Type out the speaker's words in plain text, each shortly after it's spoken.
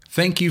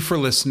Thank you for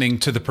listening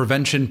to the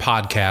Prevention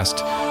Podcast,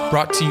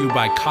 brought to you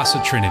by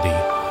Casa Trinity.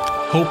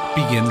 Hope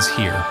begins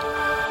here.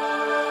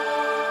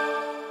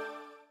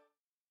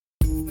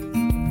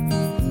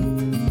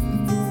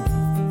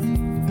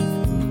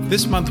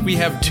 This month we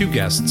have two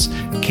guests,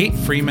 Kate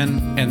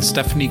Freeman and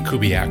Stephanie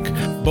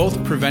Kubiak,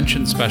 both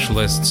prevention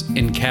specialists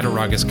in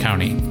Cattaraugus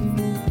County.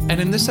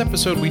 And in this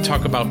episode we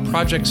talk about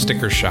Project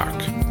Sticker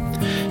Shock.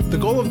 The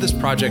goal of this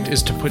project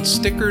is to put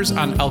stickers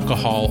on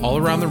alcohol all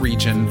around the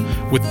region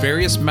with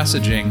various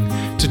messaging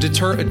to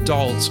deter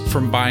adults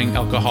from buying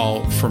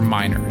alcohol for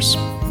minors.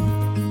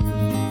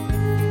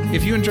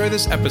 If you enjoy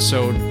this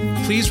episode,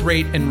 please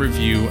rate and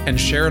review and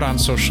share it on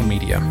social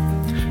media.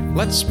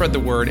 Let's spread the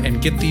word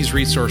and get these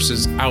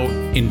resources out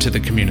into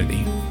the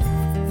community.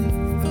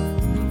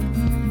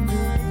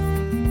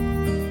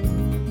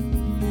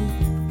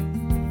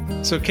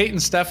 So Kate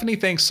and Stephanie,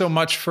 thanks so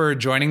much for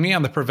joining me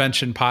on the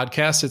Prevention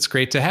Podcast. It's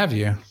great to have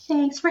you.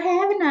 Thanks for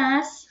having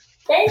us.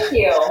 Thank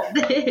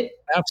you.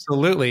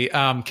 Absolutely.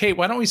 Kate,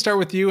 why don't we start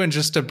with you and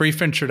just a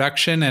brief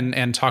introduction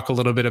and talk a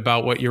little bit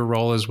about what your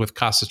role is with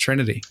Casa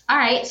Trinity. All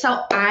right.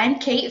 So I'm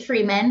Kate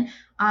Freeman.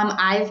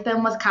 I've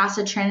been with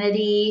Casa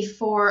Trinity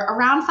for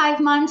around 5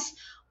 months.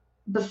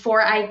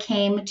 Before I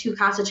came to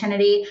Casa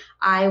Trinity,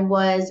 I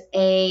was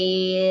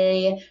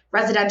a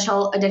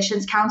residential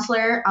addictions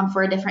counselor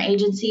for a different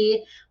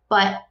agency.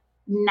 But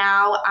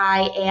now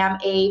I am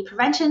a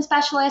prevention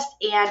specialist,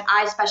 and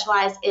I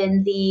specialize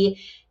in the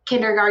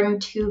Kindergarten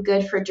Too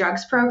Good for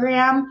Drugs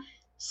program.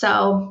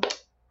 So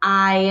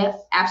I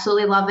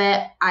absolutely love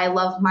it. I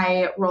love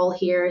my role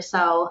here.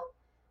 So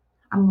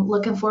I'm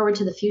looking forward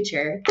to the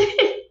future.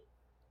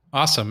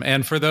 Awesome.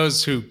 And for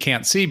those who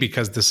can't see,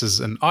 because this is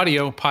an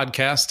audio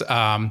podcast,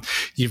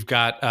 you've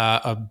got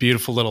a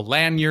beautiful little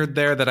lanyard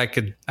there that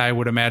I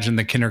would imagine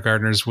the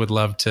kindergartners would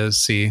love to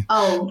see.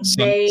 Oh,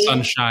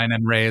 sunshine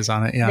and rays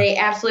on it. Yeah, they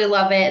absolutely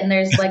love it. And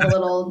there's like a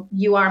little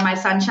 "You Are My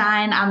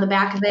Sunshine" on the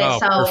back of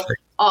it.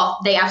 Perfect.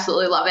 They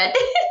absolutely love it.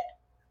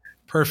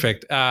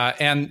 Perfect.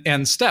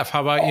 And Steph, how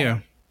about you?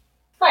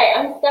 Hi,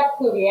 I'm Steph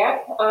Kubiak.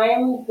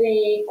 I'm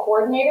the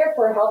coordinator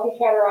for Healthy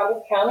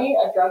Cattaraugus County,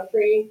 a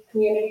drug-free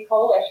community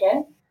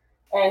coalition,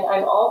 and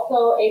I'm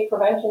also a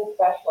prevention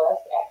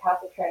specialist at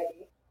Casa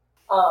Trinity.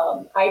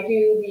 I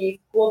do the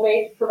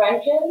school-based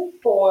prevention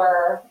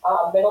for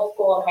middle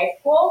school and high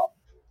school,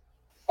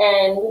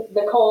 and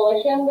the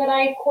coalition that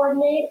I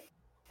coordinate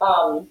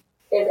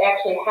is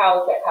actually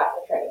housed at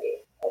Casa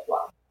Trinity as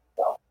well.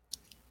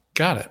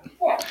 Got it.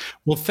 Yeah.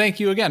 Well, thank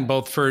you again,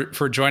 both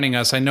for joining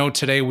us. I know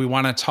today we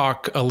want to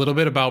talk a little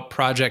bit about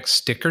Project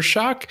Sticker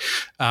Shock,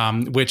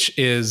 which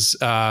is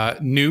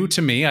new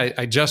to me.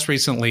 I just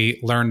recently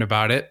learned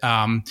about it,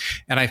 and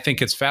I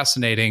think it's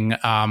fascinating.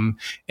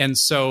 And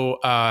so,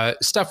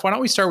 Steph, why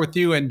don't we start with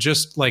you and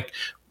just like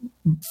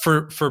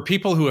for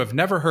people who have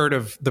never heard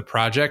of the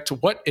project,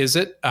 what is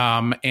it,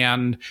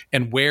 and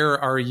where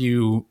are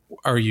you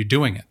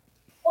doing it?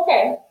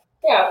 Okay.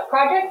 Yeah,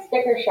 Project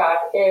Sticker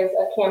Shock is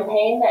a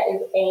campaign that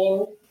is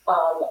aimed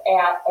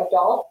at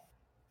adults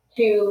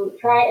to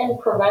try and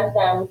prevent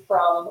them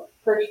from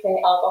purchasing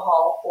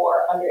alcohol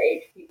for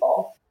underage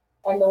people.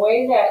 And the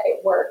way that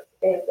it works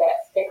is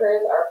that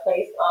stickers are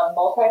placed on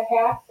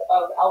multi-packs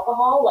of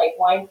alcohol, like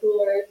wine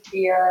coolers,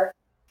 beer.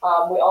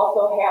 We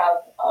also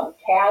have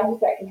tags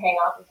that can hang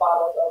off of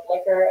bottles of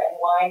liquor and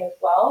wine as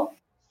well.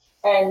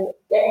 And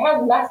it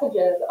has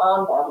messages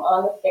on them,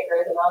 on the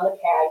stickers and on the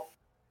tags,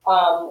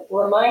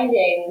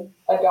 reminding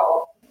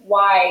adults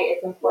why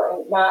it's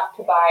important not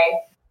to buy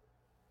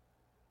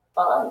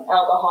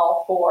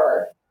alcohol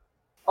for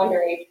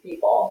underage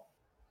people.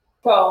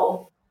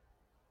 So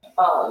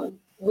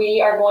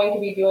we are going to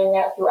be doing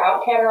that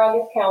throughout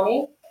Cattaraugus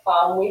County.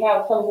 We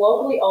have some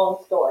locally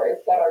owned stores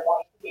that are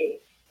going to be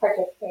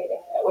participating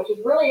in it, which is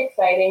really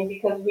exciting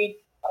because we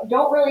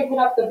don't really hit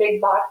up the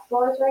big box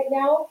stores right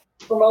now.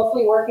 We're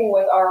mostly working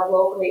with our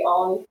locally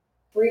owned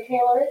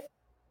retailers.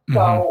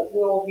 So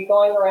we will be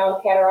going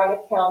around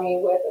Cattaraugus County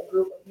with a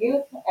group of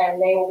youth,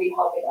 and they will be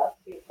helping us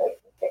to place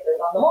the stickers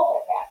on the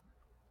multi-pack.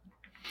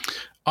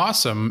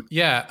 Awesome.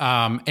 Yeah.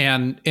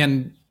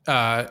 And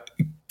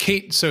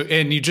Kate, so,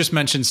 and you just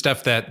mentioned,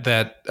 Steph,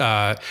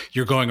 that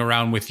you're going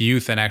around with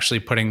youth and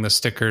actually putting the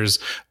stickers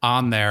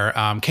on there.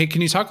 Kate,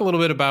 can you talk a little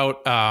bit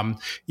about,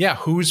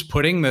 who's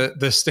putting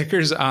the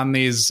stickers on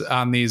these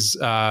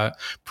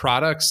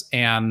products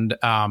and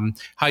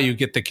how you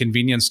get the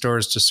convenience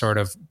stores to sort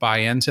of buy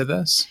into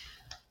this?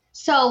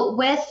 So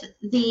with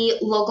the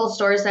local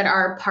stores that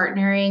are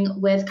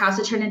partnering with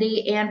Casa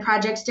Trinity and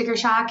Project Sticker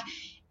Shock,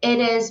 it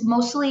is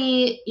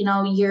mostly,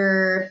 not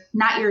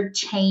your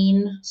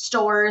chain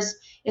stores.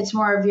 It's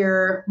more of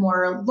your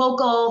more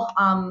local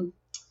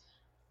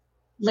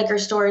liquor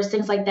stores,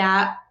 things like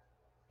that.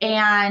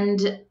 And,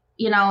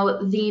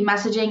 the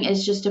messaging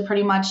is just to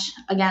pretty much,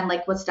 again,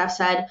 like what Steph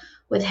said,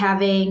 with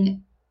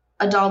having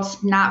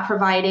adults not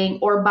providing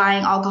or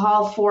buying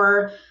alcohol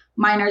for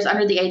minors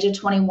under the age of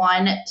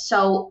 21.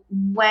 So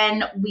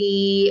when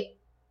we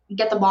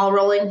get the ball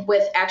rolling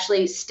with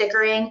actually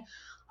stickering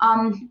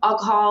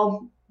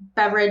alcohol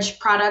beverage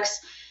products,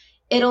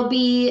 it'll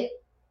be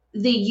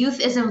the youth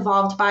is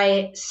involved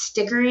by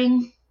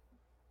stickering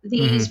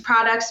these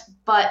products,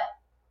 but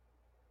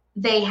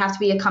they have to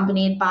be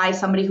accompanied by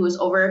somebody who is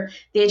over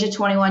the age of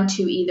 21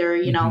 to either,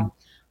 you know,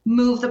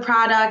 move the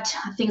product,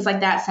 things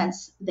like that,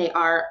 since they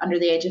are under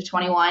the age of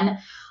 21.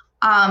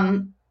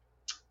 And,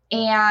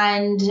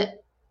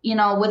 you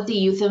know, with the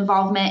youth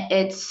involvement,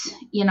 it's,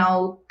 you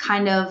know,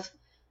 kind of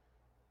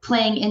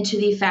playing into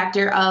the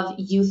factor of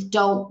youth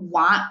don't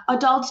want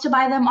adults to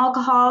buy them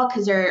alcohol,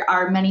 because there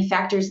are many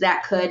factors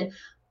that could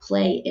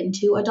play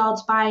into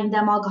adults buying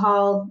them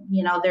alcohol.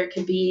 You know, there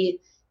could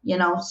be, you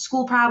know,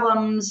 school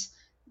problems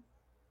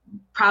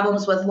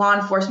with law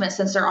enforcement,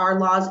 since there are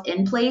laws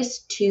in place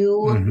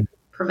to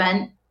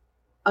prevent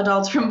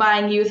adults from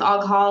buying youth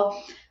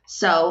alcohol.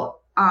 So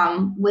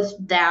with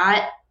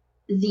that,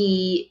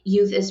 the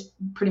youth is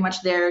pretty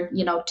much there,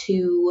 you know,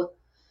 to,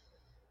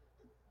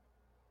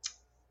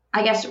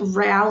 I guess,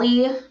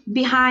 rally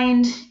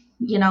behind,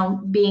 you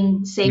know,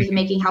 being safe and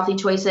making healthy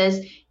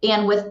choices.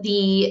 And with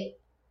the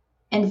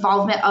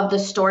involvement of the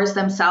stores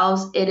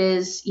themselves, it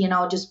is, you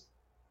know, just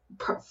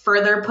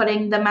further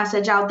putting the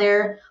message out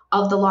there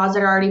of the laws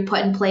that are already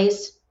put in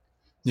place.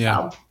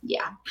 Yeah. So,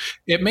 yeah.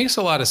 It makes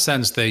a lot of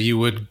sense that you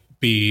would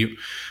be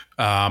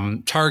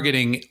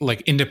targeting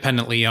like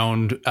independently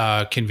owned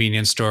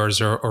convenience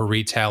stores or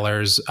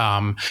retailers,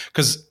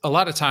 because a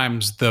lot of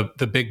times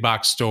the big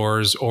box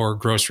stores or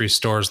grocery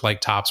stores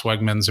like Tops,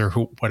 Wegmans, or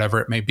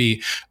whatever it may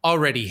be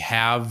already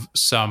have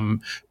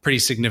some pretty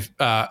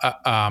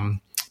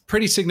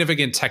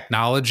significant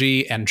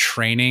technology and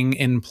training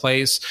in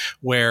place,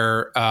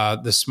 where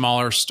the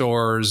smaller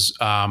stores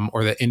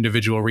or the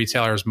individual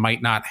retailers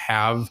might not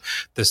have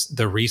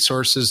the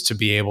resources to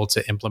be able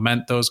to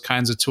implement those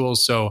kinds of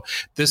tools. So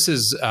this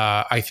is,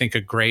 I think,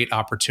 a great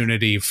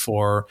opportunity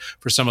for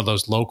some of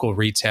those local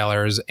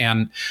retailers.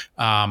 And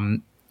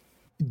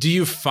do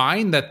you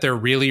find that they're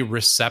really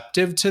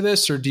receptive to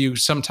this, or do you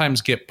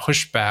sometimes get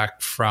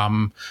pushback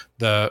from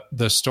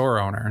the store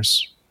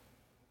owners?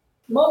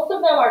 Most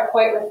of them are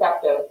quite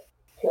receptive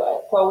to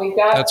it. So we've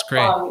got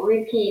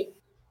repeat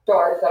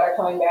stores that are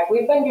coming back.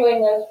 We've been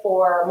doing this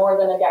for more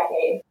than a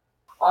decade.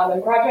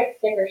 And Project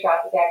Sticker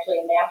Shock is actually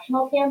a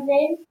national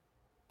campaign.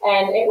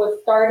 And it was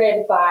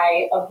started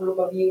by a group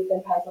of youth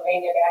in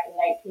Pennsylvania back in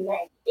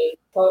 1998.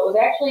 So it was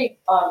actually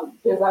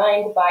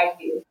designed by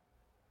youth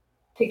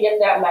to get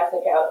that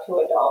message out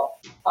to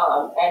adults.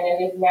 And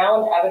it is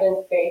now an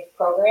evidence-based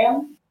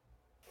program.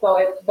 So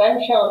it's been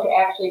shown to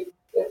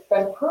it's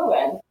been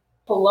proven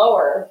to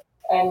lower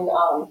and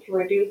to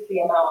reduce the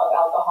amount of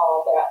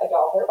alcohol that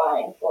adults are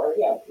buying for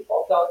young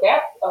people. So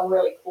that's a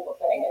really cool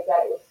thing, is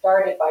that it was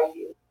started by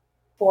youth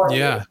for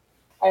youth.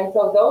 And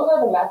so those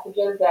are the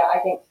messages that I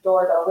think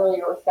stores are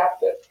really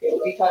receptive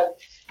to, because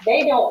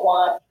they don't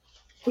want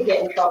to get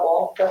in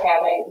trouble for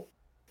having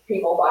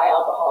people buy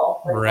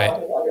alcohol for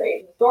someone who's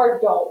underage. Stores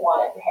don't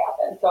want it to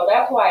happen. So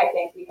that's why I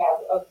think we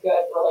have a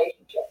good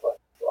relationship with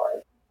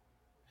stores.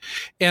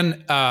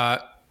 And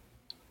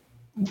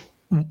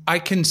I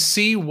can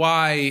see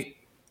why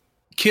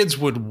kids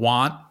would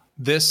want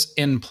this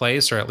in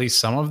place, or at least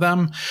some of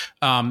them,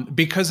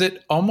 because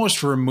it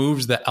almost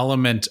removes the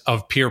element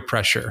of peer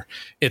pressure.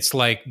 It's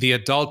like the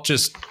adult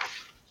just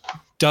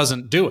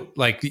doesn't do it.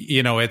 Like,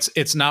 you know,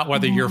 it's not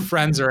whether your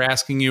friends are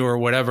asking you or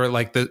whatever.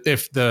 Like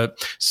if the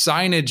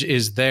signage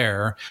is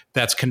there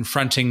that's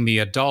confronting the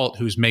adult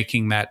who's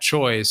making that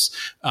choice,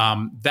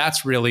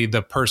 that's really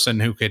the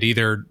person who could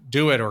either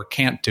do it or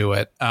can't do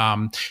it.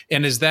 And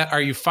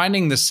are you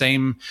finding the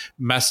same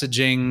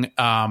messaging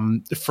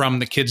from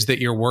the kids that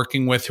you're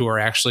working with who are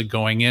actually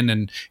going in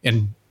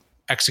and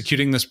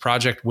executing this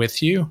project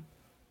with you?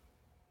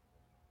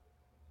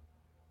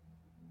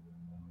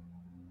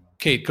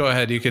 Kate, go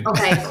ahead. You could.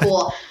 Okay,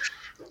 cool.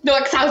 No,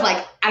 because I was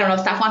like, I don't know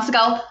if Steph wants to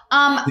go.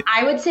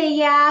 I would say,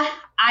 yeah.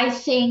 I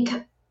think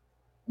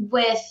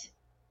with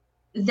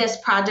this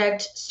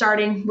project,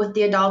 starting with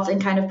the adults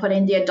and kind of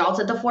putting the adults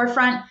at the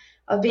forefront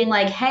of being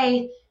like,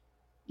 hey,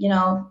 you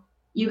know,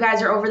 you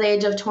guys are over the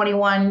age of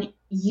 21.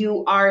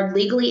 You are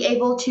legally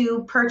able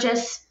to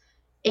purchase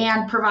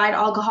and provide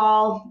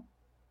alcohol.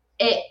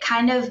 It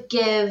kind of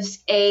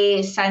gives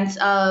a sense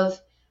of,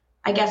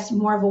 I guess,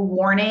 more of a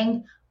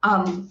warning.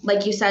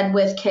 Like you said,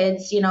 with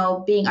kids, you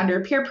know, being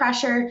under peer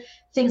pressure,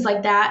 things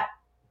like that,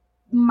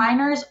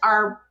 minors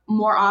are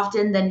more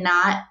often than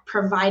not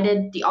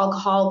provided the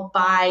alcohol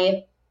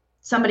by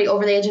somebody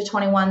over the age of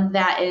 21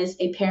 that is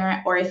a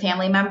parent or a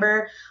family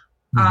member.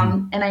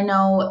 And I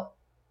know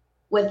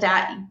with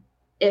that,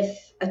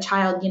 if a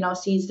child, you know,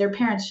 sees their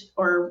parents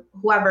or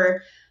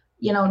whoever,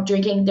 you know,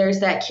 drinking,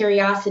 there's that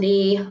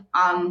curiosity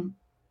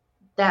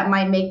that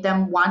might make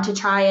them want to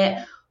try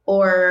it,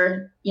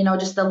 or, you know,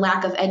 just the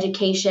lack of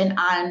education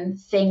on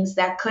things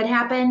that could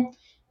happen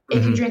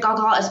if you drink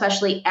alcohol,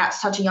 especially at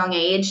such a young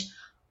age.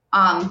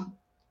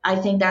 I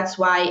think that's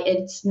why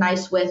it's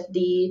nice with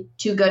the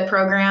Too Good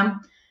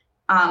program,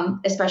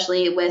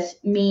 especially with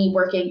me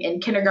working in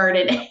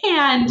kindergarten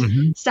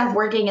and Steph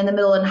working in the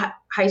middle and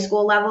high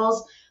school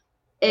levels.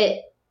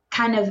 It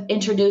kind of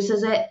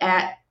introduces it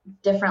at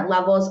different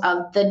levels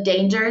of the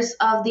dangers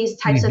of these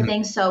types of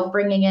things. So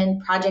bringing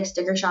in Project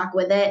Sticker Shock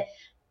with it,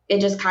 it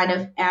just kind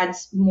of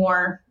adds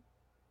more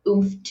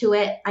oomph to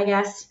it, I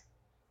guess.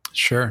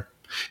 Sure.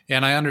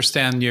 And I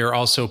understand you're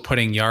also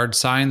putting yard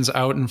signs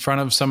out in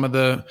front of some of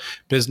the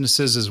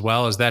businesses as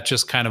well. Is that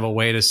just kind of a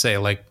way to say,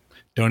 like,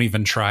 don't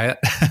even try it,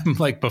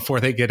 like before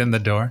they get in the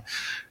door?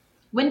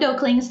 Window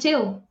clings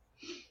too.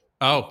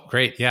 Oh,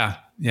 great. Yeah.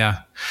 Yeah.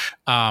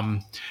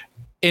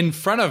 In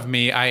front of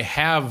me, I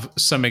have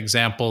some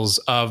examples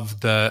of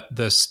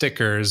the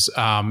stickers,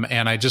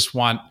 and I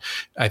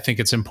think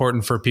it's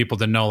important for people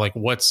to know like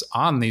what's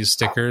on these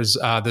stickers.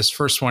 This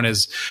first one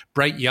is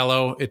bright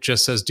yellow. It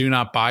just says, "Do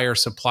not buy or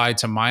supply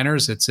to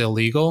minors. It's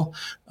illegal,"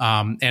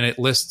 and it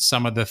lists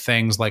some of the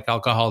things like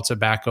alcohol,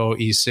 tobacco,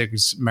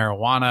 e-cigs,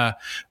 marijuana,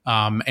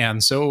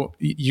 and so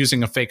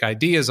using a fake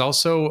ID is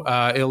also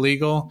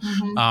illegal.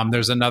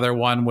 There's another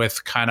one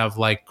with kind of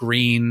like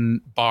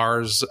green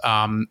bars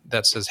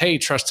that says, "Hey,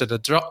 trusted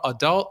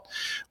adult,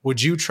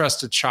 would you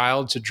trust a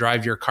child to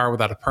drive your car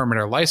without a permit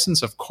or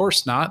license? Of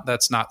course not.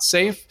 That's not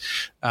safe.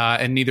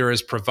 And neither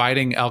is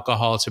providing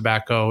alcohol,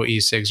 tobacco,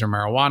 e-cigs, or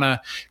marijuana.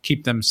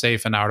 Keep them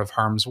safe and out of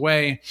harm's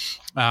way."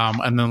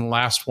 And then the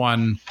last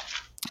one,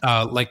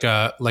 like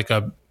a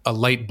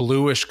light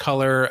bluish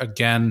color.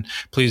 Again,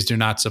 please do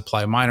not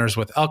supply minors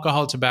with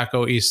alcohol,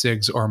 tobacco,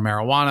 e-cigs, or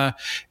marijuana.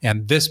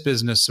 And this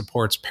business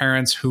supports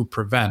parents who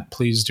prevent.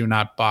 Please do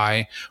not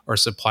buy or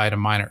supply to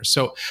minors.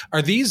 So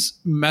are these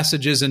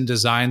messages and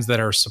designs that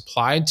are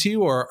supplied to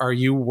you, or are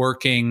you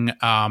working,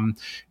 and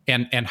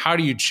how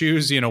do you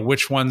choose,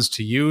 which ones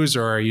to use,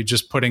 or are you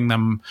just putting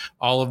them,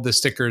 all of the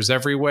stickers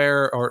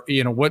everywhere? Or,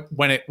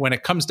 when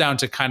it comes down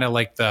to kind of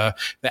like the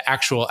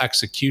actual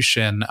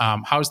execution,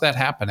 how's that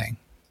happening?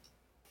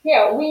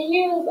 Yeah, we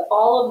use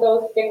all of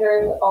those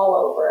stickers all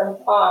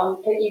over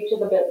to each of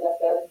the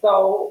businesses.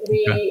 So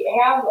we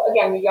have,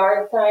 again, the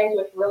yard signs,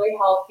 which really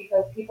helps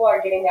because people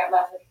are getting that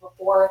message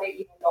before they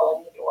even go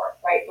in the door,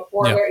 right?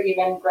 Before they're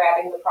even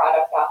grabbing the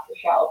product off the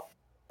shelf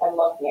and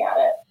looking at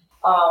it.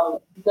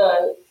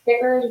 The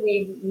stickers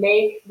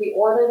we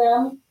order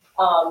them,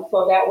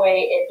 so that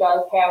way it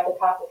does have the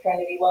Casa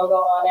Trinity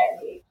logo on it and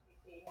the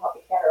HCC,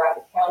 Healthy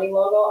Cattaraugus County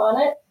logo on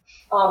it.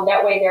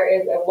 That way there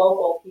is a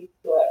local piece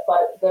to it,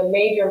 but the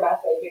major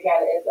message,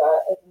 again, is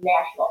a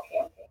national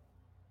campaign.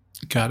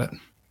 Got it.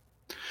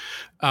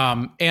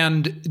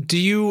 And do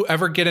you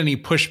ever get any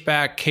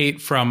pushback,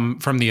 Kate, from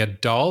the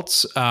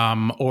adults,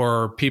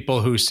 or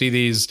people who see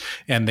these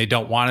and they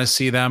don't want to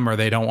see them, or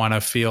they don't want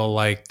to feel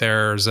like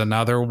there's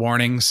another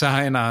warning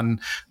sign on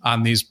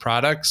these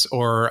products,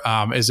 or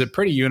is it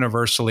pretty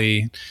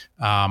universally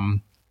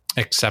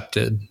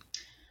accepted?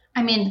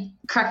 I mean,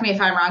 correct me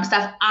if I'm wrong,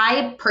 Steph.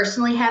 I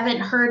personally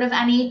haven't heard of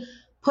any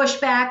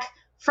pushback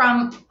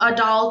from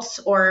adults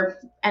or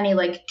any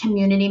like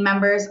community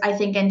members. I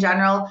think in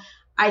general,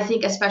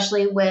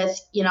 especially with,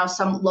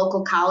 some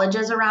local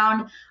colleges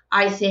around,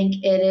 I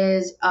think it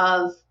is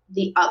of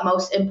the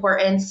utmost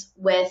importance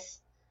with,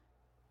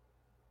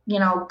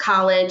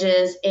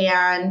 colleges,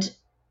 and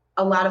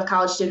a lot of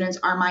college students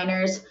are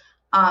minors,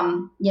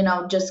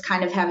 just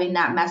kind of having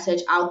that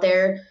message out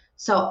there.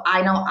 So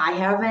I know I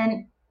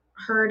haven't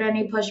heard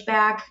any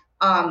pushback,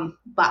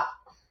 but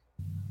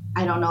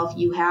I don't know if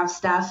you have,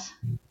 Steph.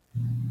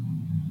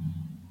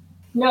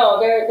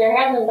 No, there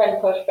hasn't been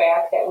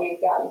pushback that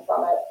we've gotten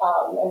from it,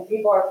 and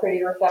people are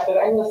pretty receptive.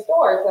 And the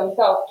stores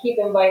themselves keep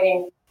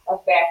inviting us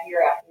back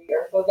year after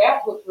year. So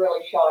that's what's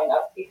really showing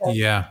us, because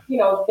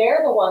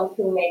they're the ones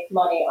who make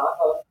money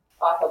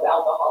off of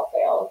alcohol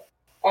sales,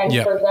 and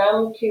for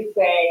them to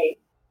say,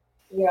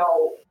 you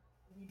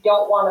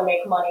don't want to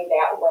make money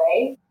that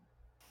way,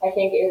 I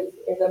think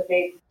is a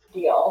big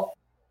deal.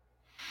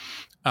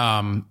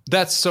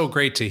 That's so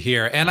great to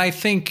hear. And I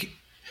think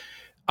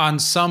on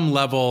some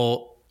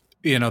level,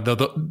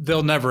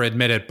 they'll never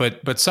admit it,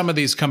 but some of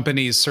these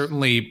companies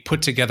certainly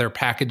put together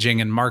packaging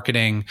and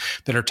marketing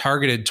that are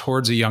targeted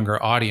towards a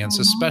younger audience,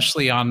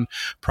 especially on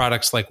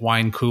products like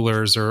wine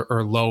coolers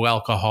or low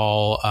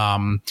alcohol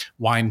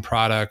wine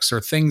products,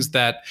 or things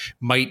that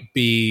might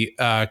be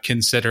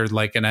considered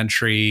like an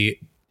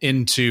entry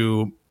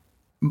into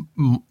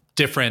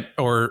different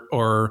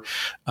or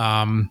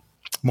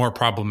more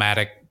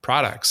problematic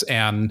products.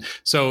 And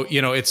so,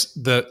 it's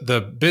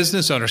the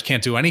business owners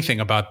can't do anything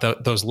about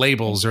those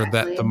labels or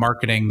the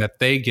marketing that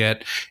they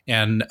get.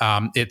 And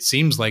it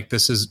seems like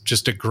this is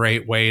just a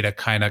great way to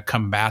kind of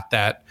combat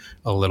that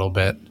a little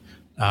bit.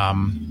 As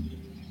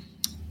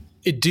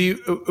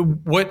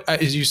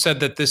you said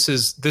that this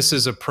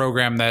is a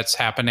program that's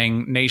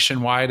happening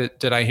nationwide.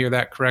 Did I hear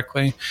that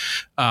correctly?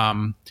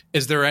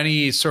 Is there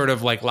any sort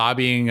of like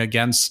lobbying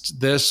against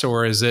this,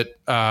 or is it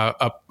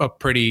a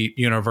pretty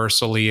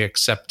universally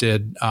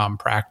accepted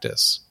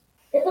practice?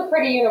 It's a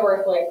pretty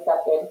universally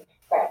accepted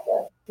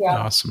practice. Yeah.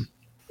 Awesome.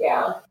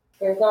 Yeah.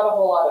 There's not a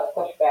whole lot of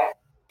pushback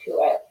to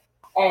it.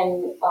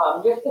 And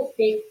just to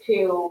speak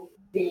to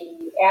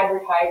the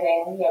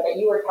advertising, that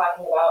you were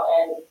talking about,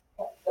 and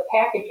the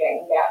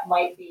packaging that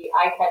might be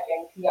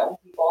eye-catching to young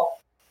people,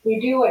 we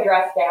do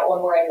address that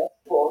when we're in the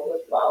schools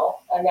as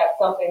well. And that's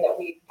something that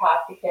we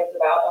talk to kids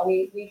about, and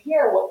we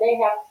hear what they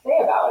have to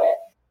say about it.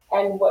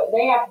 And what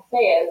they have to say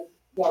is,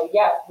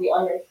 yes, we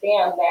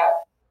understand that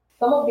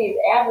some of these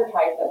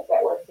advertisements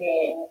that we're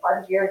seeing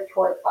are geared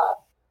towards us,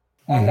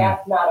 and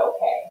that's not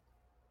okay.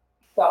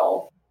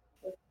 So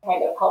this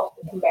kind of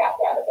helps to combat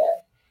that a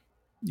bit.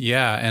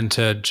 Yeah, and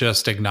to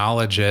just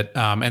acknowledge it.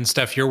 And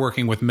Steph, you're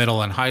working with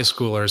middle and high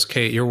schoolers.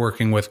 Kate, you're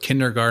working with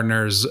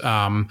kindergartners.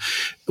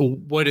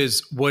 What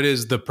is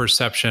the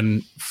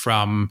perception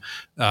from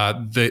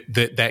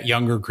that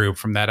younger group,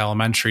 from that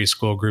elementary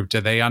school group?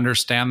 Do they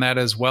understand that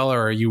as well,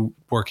 or are you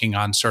working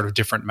on sort of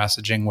different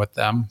messaging with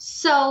them?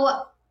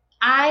 So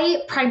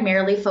I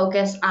primarily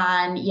focus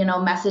on,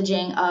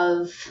 messaging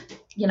of,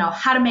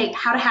 how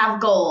to have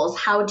goals,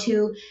 how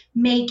to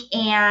make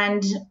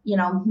and,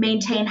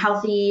 maintain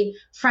healthy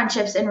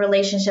friendships and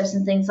relationships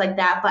and things like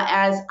that. But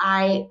as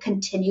I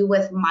continue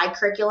with my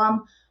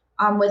curriculum,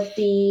 with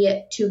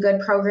the Too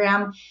Good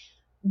program,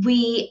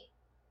 we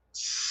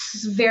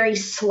very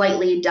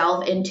slightly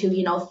delve into,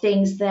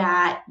 things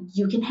that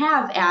you can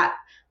have at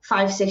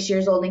 5-6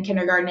 years old in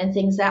kindergarten and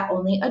things that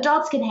only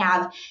adults can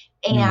have.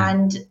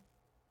 And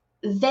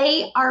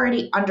they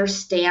already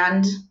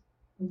understand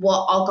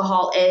what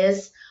alcohol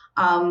is.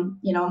 In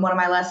one of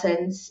my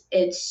lessons,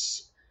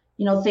 it's,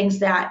 things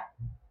that,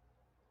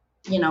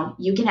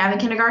 you can have in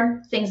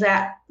kindergarten, things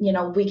that,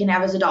 we can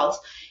have as adults.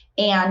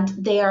 And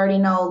they already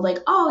know, like,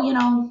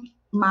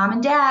 mom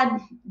and dad,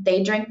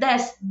 they drink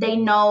this. They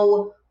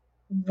know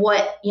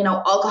what,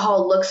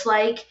 alcohol looks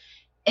like.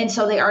 And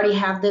so they already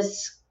have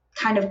this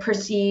kind of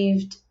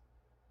perceived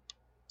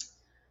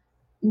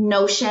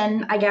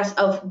notion, I guess,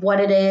 of what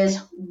it is,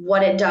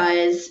 what it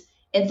does,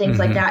 and things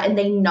like that. And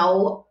they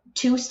know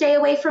to stay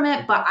away from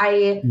it. But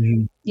I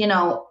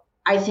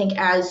think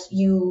as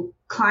you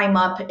climb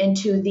up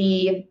into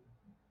the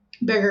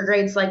bigger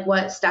grades, like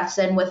what Steph's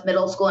in with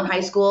middle school and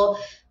high school,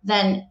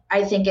 then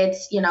I think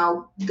it's,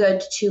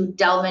 good to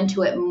delve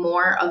into it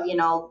more of,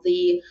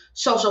 the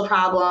social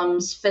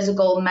problems,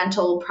 physical,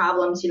 mental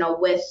problems,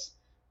 with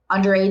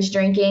underage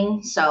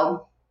drinking.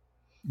 So.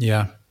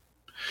 Yeah.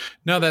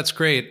 No, that's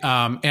great.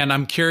 And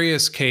I'm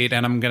curious, Kate,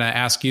 and I'm going to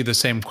ask you the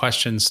same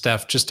question,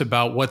 Steph, just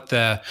about what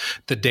the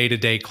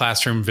day-to-day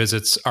classroom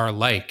visits are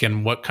like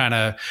and what kind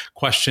of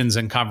questions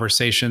and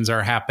conversations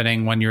are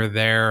happening when you're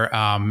there.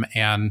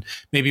 And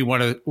maybe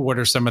what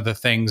are some of the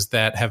things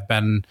that have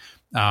been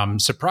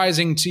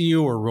surprising to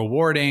you or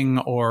rewarding,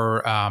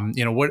 or,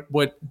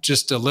 what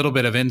just a little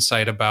bit of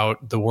insight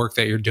about the work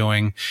that you're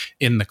doing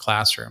in the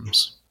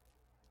classrooms.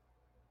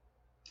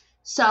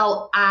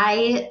 So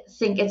I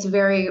think it's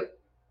very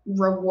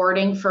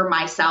rewarding for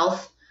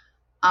myself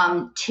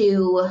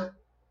to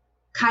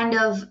kind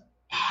of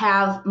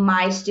have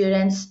my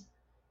students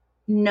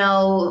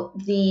know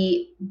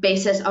the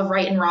basis of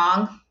right and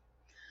wrong,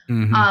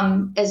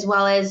 as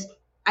well as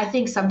I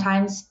think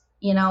sometimes,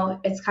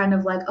 it's kind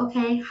of like,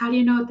 okay, how do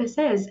you know what this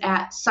is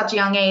at such a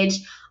young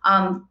age?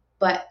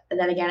 But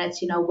then again,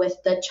 it's, with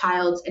the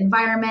child's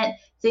environment,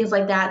 things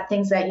like that,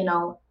 things that,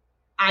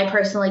 I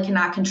personally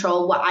cannot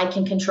control. What I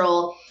can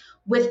control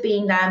with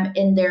being them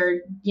in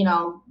their,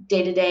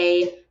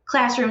 day-to-day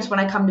classrooms when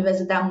I come to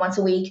visit them once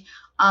a week,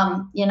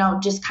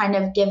 just kind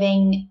of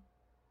giving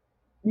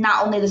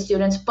not only the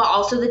students, but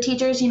also the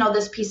teachers,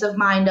 this peace of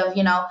mind of,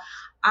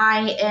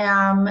 I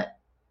am,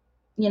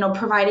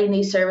 providing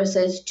these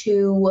services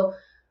to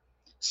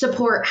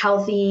support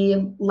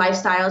healthy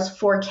lifestyles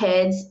for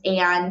kids.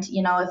 And,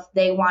 if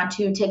they want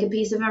to take a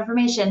piece of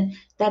information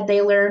that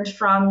they learned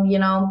from,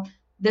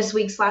 this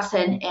week's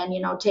lesson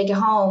and, take it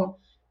home,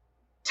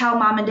 tell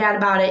mom and dad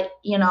about it,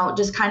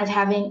 just kind of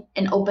having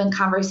an open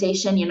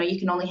conversation. You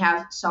can only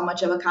have so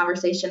much of a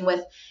conversation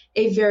with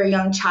a very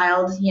young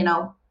child,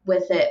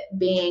 with it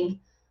being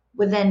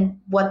within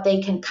what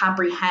they can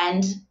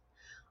comprehend.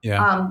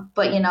 Yeah.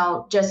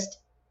 But, just,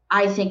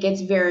 I think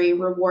it's very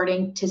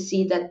rewarding to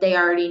see that they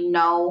already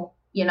know,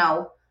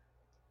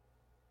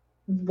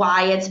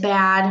 why it's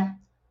bad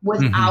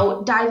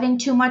without diving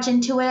too much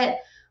into it.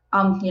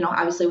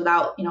 Obviously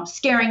without,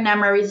 scaring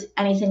them or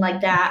anything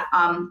like that,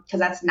 because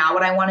that's not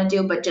what I want to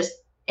do, but just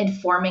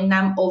informing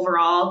them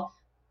overall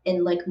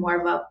in like more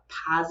of a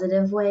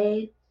positive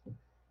way.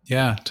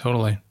 Yeah,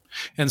 totally.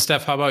 And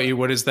Steph, how about you?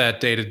 What is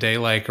that day-to-day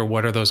like, or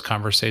what are those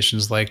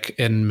conversations like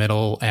in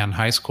middle and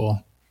high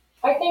school?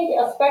 I think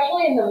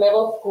especially in the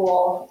middle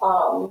school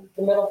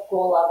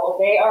level,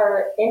 they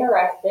are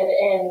interested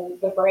in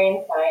the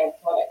brain science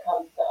when it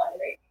comes to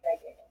underage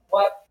drinking.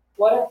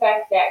 What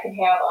effect that can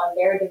have on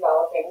their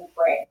developing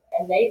brain.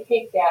 And they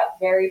take that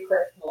very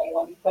personally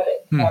when you put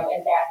it to them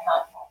in that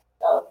context.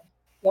 So,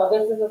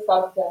 this is a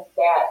substance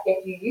that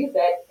if you use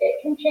it,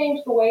 it can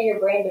change the way your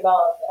brain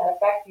develops and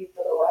affect you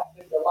for the rest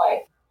of your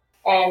life.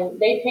 And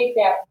they take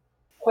that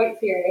quite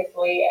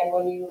seriously. And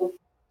when you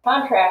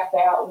contrast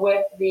that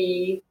with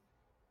the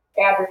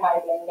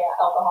advertising that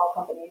alcohol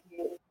companies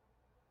use,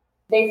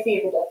 they see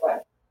the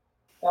difference.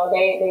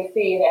 They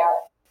see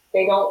that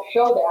they don't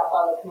show that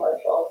on the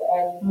commercials,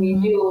 and we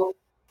do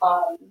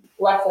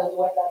lessons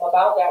with them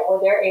about that, where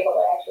they're able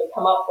to actually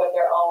come up with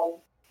their own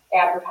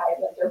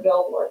advertisements or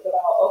billboards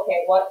about,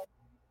 okay, what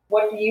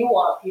do you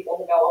want people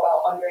to know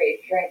about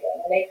underage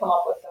drinking? And they come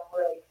up with some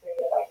really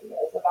creative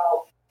ideas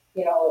about,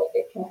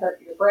 it can hurt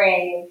your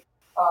brain,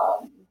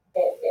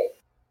 it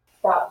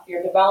stops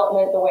your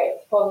development the way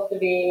it's supposed to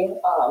be,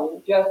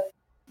 just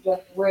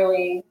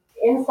really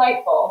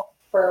insightful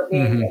for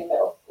being in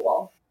middle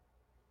school.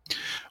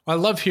 I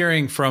love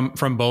hearing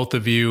from both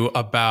of you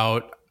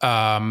about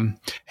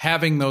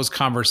having those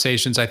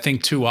conversations. I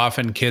think too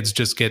often kids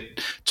just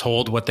get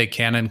told what they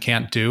can and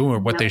can't do, or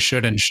what they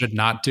should and should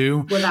not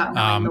do, without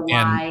knowing the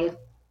why.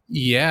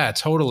 Yeah,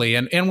 totally.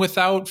 And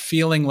without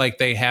feeling like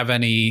they have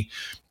any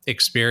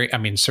experience. I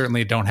mean,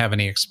 certainly don't have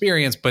any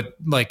experience, but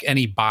like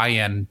any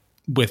buy-in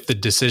with the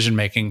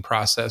decision-making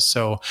process.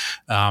 So,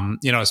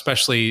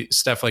 especially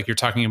Steph, like you're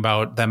talking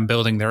about them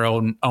building their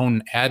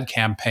own ad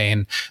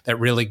campaign that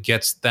really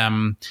gets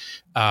them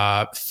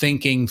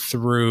thinking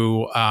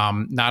through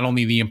not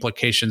only the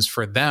implications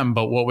for them,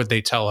 but what would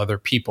they tell other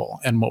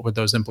people, and what would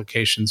those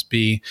implications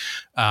be?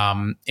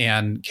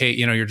 And Kate,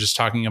 you're just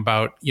talking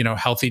about,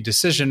 healthy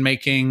decision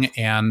making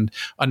and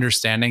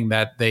understanding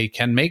that they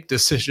can make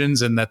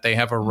decisions and that they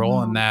have a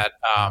role in that.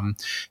 I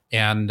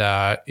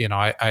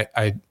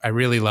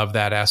really love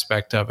that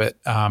aspect of it.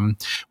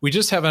 We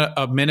just have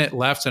a minute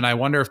left, and I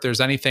wonder if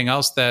there's anything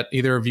else that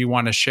either of you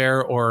want to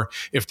share, or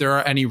if there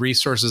are any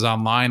resources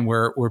online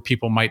where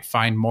people might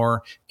find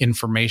more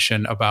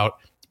information about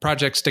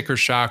Project Sticker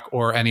Shock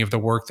or any of the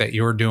work that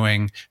you're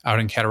doing out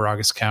in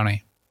Cattaraugus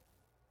County.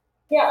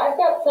 Yeah, I've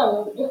got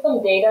some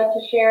data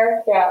to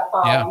share that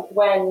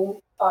when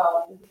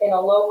in a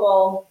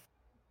local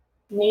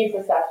needs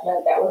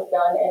assessment that was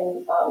done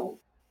in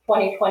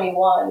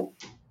 2021,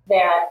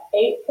 that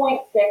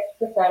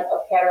 8.6%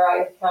 of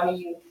Cattaraugus County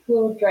youth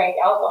who drank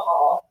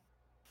alcohol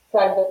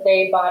said that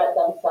they bought it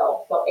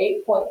themselves. So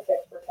 8.6%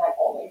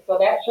 only. So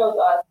that shows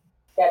us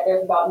that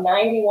there's about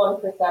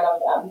 91%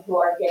 of them who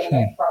are getting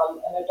it from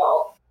an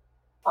adult.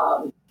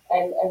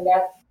 And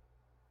that's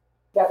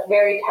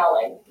very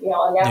telling,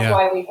 and that's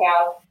why we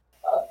have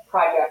a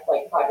project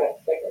like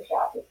Project Sticker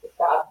Shock, is to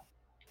stop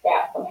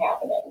that from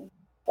happening.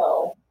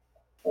 So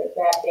there's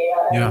that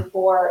data. And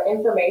for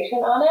information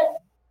on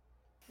it,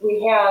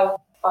 we have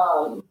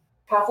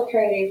Casa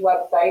Trinity's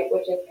website,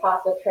 which is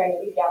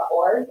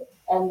casatrinity.org,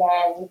 and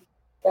then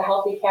the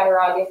Healthy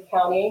Cattaraugus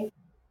County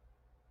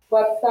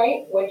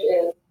website, which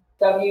is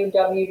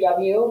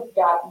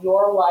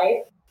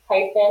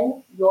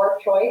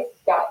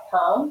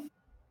www.yourlife-yourchoice.com.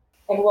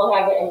 And we'll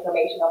have the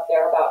information up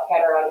there about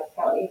Cattaraugus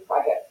County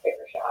Project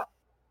Sticker Shock.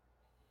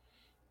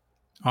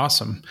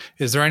 Awesome.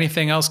 Is there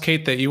anything else,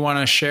 Kate, that you want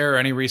to share?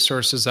 Any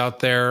resources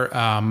out there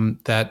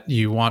that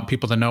you want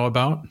people to know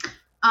about?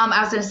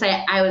 I was going to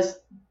say, I was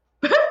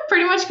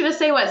pretty much going to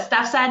say what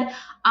Steph said.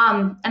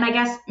 And I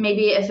guess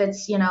maybe if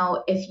it's,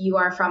 if you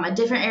are from a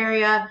different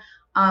area,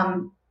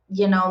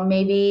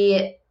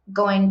 maybe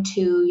going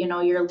to,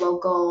 your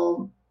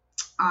local,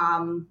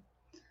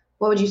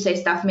 what would you say,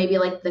 Steph? Maybe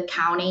like the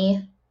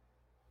county?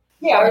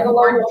 Yeah, or the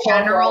more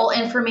general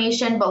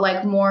information, but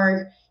like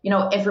more,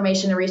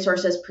 information and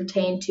resources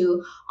pertain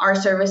to our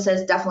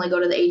services. Definitely go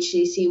to the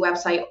HCC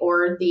website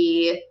or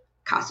the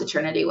Casa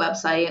Trinity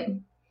website.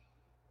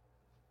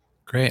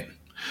 Great.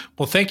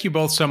 Well, thank you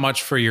both so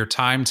much for your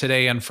time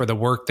today and for the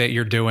work that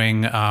you're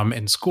doing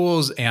in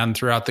schools and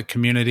throughout the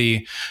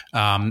community.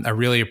 I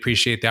really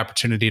appreciate the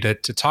opportunity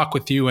to talk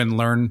with you and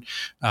learn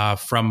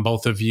from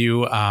both of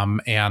you.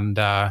 And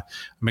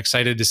I'm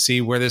excited to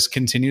see where this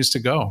continues to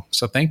go.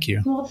 So thank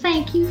you. Well,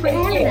 thank you for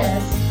having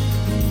us.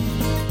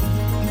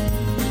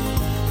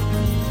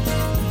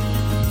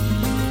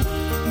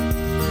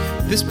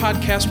 This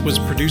podcast was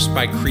produced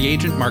by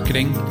Creagent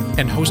Marketing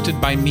and hosted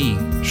by me,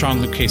 Sean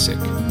Lukasik.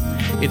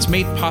 It's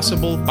made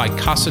possible by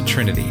Casa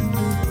Trinity.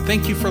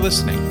 Thank you for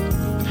listening.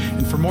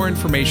 And for more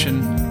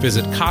information,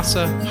 visit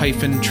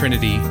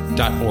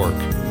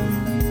casa-trinity.org.